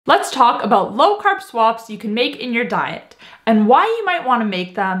Let's talk about low carb swaps you can make in your diet and why you might want to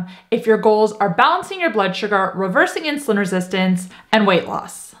make them if your goals are balancing your blood sugar, reversing insulin resistance, and weight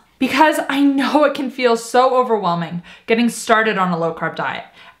loss. Because I know it can feel so overwhelming getting started on a low carb diet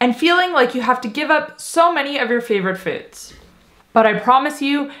and feeling like you have to give up so many of your favorite foods. But I promise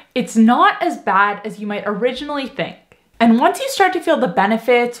you, it's not as bad as you might originally think. And once you start to feel the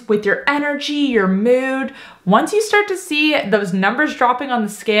benefits with your energy, your mood, once you start to see those numbers dropping on the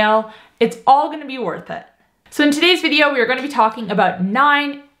scale, it's all going to be worth it. So in today's video, we are going to be talking about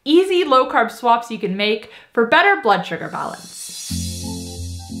 9 easy low carb swaps you can make for better blood sugar balance.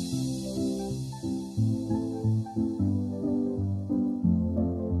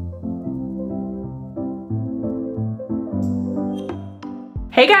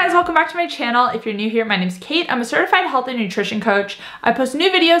 Hey guys, welcome back to my channel. If you're new here, my name is Kate. I'm a certified health and nutrition coach. I post new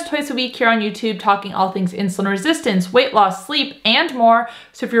videos twice a week here on YouTube talking all things insulin resistance, weight loss, sleep, and more.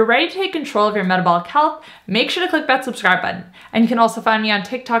 So if you're ready to take control of your metabolic health, make sure to click that subscribe button. And you can also find me on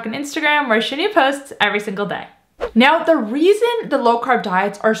TikTok and Instagram where I share new posts every single day. Now, the reason the low carb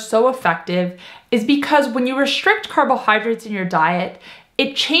diets are so effective is because when you restrict carbohydrates in your diet,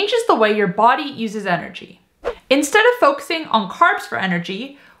 it changes the way your body uses energy. Instead of focusing on carbs for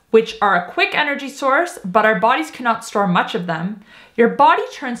energy, which are a quick energy source, but our bodies cannot store much of them, your body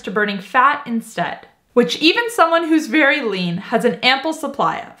turns to burning fat instead, which even someone who's very lean has an ample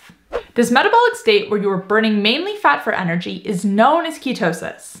supply of. This metabolic state where you are burning mainly fat for energy is known as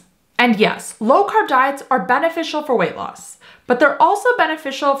ketosis. And yes, low carb diets are beneficial for weight loss, but they're also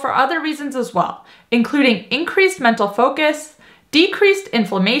beneficial for other reasons as well, including increased mental focus, decreased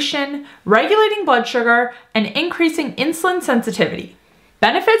inflammation, regulating blood sugar, and increasing insulin sensitivity.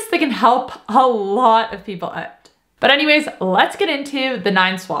 Benefits that can help a lot of people out. But anyways, let's get into the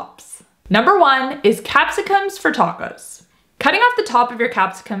 9 swaps. Number 1 is capsicums for tacos. Cutting off the top of your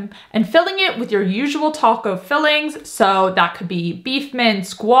capsicum and filling it with your usual taco fillings, so that could be beef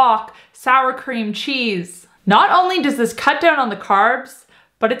mince, guac, sour cream, cheese. Not only does this cut down on the carbs,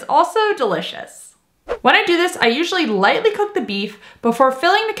 but it's also delicious. When I do this, I usually lightly cook the beef before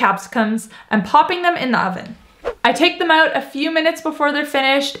filling the capsicums and popping them in the oven. I take them out a few minutes before they're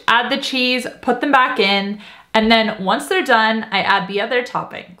finished, add the cheese, put them back in, and then once they're done, I add the other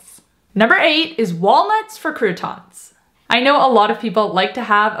toppings. Number 8 is walnuts for croutons. I know a lot of people like to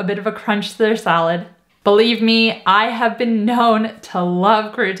have a bit of a crunch to their salad. Believe me, I have been known to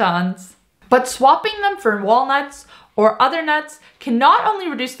love croutons. But swapping them for walnuts or other nuts can not only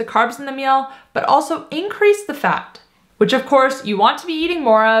reduce the carbs in the meal, but also increase the fat, which of course you want to be eating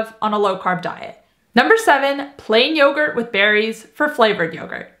more of on a low carb diet. Number 7, plain yogurt with berries for flavored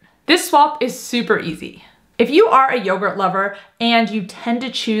yogurt. This swap is super easy. If you are a yogurt lover and you tend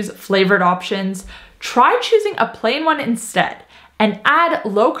to choose flavored options, try choosing a plain one instead and add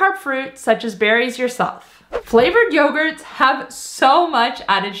low carb fruit such as berries yourself. Flavored yogurts have so much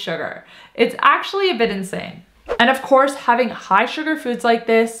added sugar. It's actually a bit insane. And of course, having high sugar foods like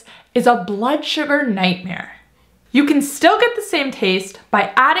this is a blood sugar nightmare. You can still get the same taste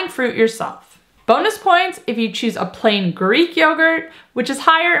by adding fruit yourself. Bonus points if you choose a plain Greek yogurt, which is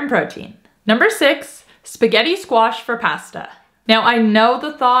higher in protein. Number 6, spaghetti squash for pasta. Now, I know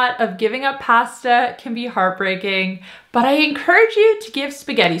the thought of giving up pasta can be heartbreaking, but I encourage you to give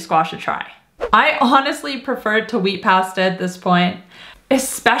spaghetti squash a try. I honestly prefer it to wheat pasta at this point,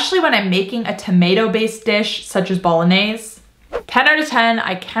 especially when I'm making a tomato-based dish such as bolognese. 10 out of 10,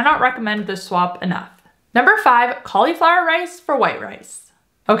 I cannot recommend this swap enough. Number 5, cauliflower rice for white rice.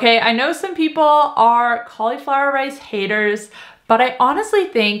 Okay, I know some people are cauliflower rice haters, but I honestly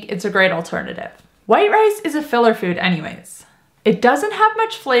think it's a great alternative. White rice is a filler food anyways. It doesn't have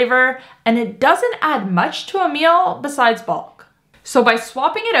much flavor and it doesn't add much to a meal besides bulk. So by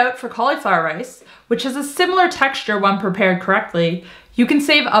swapping it out for cauliflower rice, which has a similar texture when prepared correctly, you can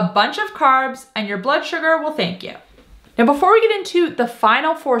save a bunch of carbs and your blood sugar will thank you. Now, before we get into the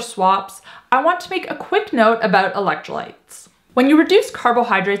final 4 swaps, I want to make a quick note about electrolytes. When you reduce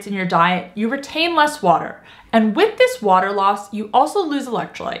carbohydrates in your diet, you retain less water. And with this water loss, you also lose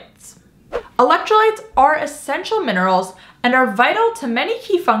electrolytes. Electrolytes are essential minerals and are vital to many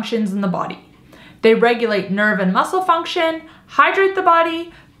key functions in the body. They regulate nerve and muscle function, hydrate the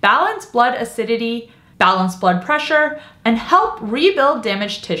body, balance blood acidity, balance blood pressure, and help rebuild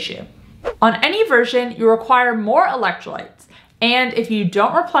damaged tissue. On any version, you require more electrolytes, and if you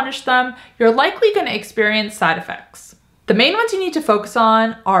don't replenish them, you're likely going to experience side effects. The main ones you need to focus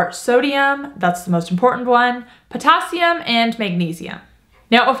on are sodium, that's the most important one, potassium, and magnesium.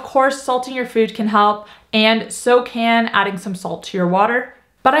 Now, of course, salting your food can help, and so can adding some salt to your water.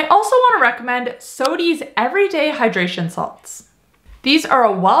 But I also want to recommend Sodi's everyday hydration salts. These are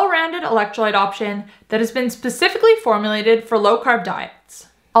a well-rounded electrolyte option that has been specifically formulated for low-carb diets.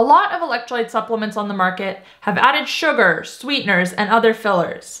 A lot of electrolyte supplements on the market have added sugar, sweeteners, and other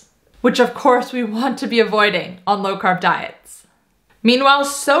fillers, which of course we want to be avoiding on low-carb diets. Meanwhile,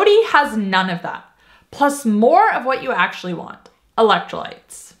 𝘾𝙀𝙀 has none of that, plus more of what you actually want,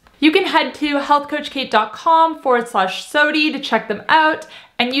 electrolytes. You can head to 𝘆𝑼𝙄𝑃𝑔.com/𝘾𝙀𝙀 to check them out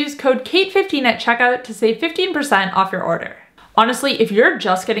and use code KATE15 at checkout to save 15% off your order. Honestly, if you're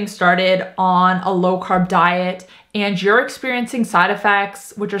just getting started on a low-carb diet and you're experiencing side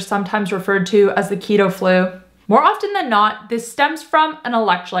effects, which are sometimes referred to as the keto flu, more often than not, this stems from an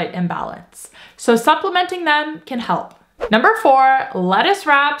electrolyte imbalance. So supplementing them can help. Number 4, lettuce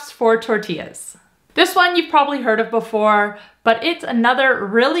wraps for tortillas. This one you've probably heard of before, but it's another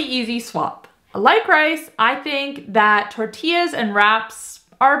really easy swap. Like rice, I think that tortillas and wraps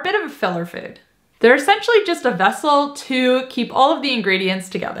are a bit of a filler food. They're essentially just a vessel to keep all of the ingredients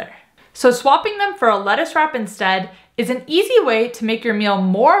together. So swapping them for a lettuce wrap instead is an easy way to make your meal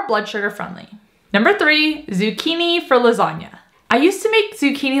more blood sugar friendly. Number 3, zucchini for lasagna. I used to make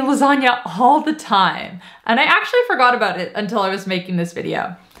zucchini lasagna all the time, and I actually forgot about it until I was making this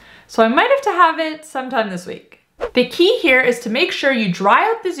video. So I might have to have it sometime this week. The key here is to make sure you dry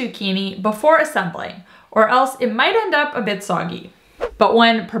out the zucchini before assembling, or else it might end up a bit soggy. But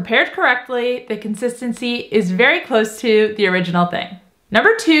when prepared correctly, the consistency is very close to the original thing.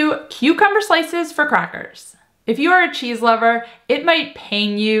 Number 2, cucumber slices for crackers. If you are a cheese lover, it might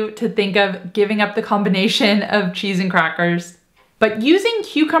pain you to think of giving up the combination of cheese and crackers. But using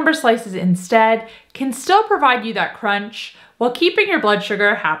cucumber slices instead can still provide you that crunch while keeping your blood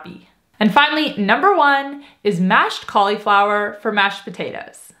sugar happy. And finally, number 1 is mashed cauliflower for mashed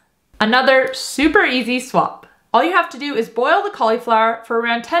potatoes. Another super easy swap. All you have to do is boil the cauliflower for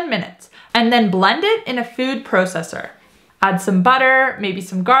around 10 minutes and then blend it in a food processor. Add some butter, maybe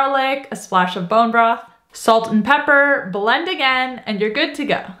some garlic, a splash of bone broth, salt and pepper, blend again, and you're good to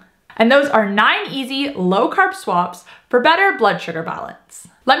go. And those are 9 easy low-carb swaps for better blood sugar balance.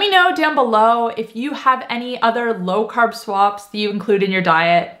 Let me know down below if you have any other low-carb swaps that you include in your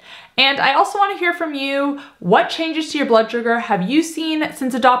diet. And I also want to hear from you, what changes to your blood sugar have you seen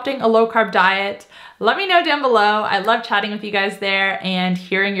since adopting a low-carb diet? Let me know down below. I love chatting with you guys there and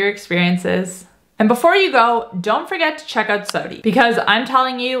hearing your experiences. And before you go, don't forget to check out 𝘾𝙀𝙀, because I'm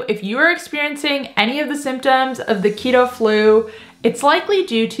telling you, if you are experiencing any of the symptoms of the keto flu, it's likely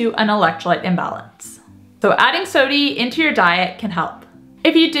due to an electrolyte imbalance. So adding 𝘾𝙀𝙀 into your diet can help.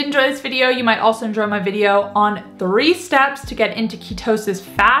 If you did enjoy this video, you might also enjoy my video on 3 steps to get into ketosis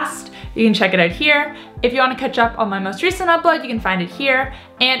fast. You can check it out here. If you want to catch up on my most recent upload, you can find it here.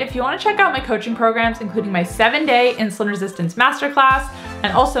 And if you want to check out my coaching programs, including my 7-day insulin resistance masterclass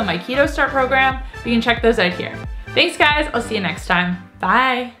and also my keto start program, you can check those out here. Thanks guys, I'll see you next time.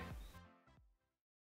 Bye.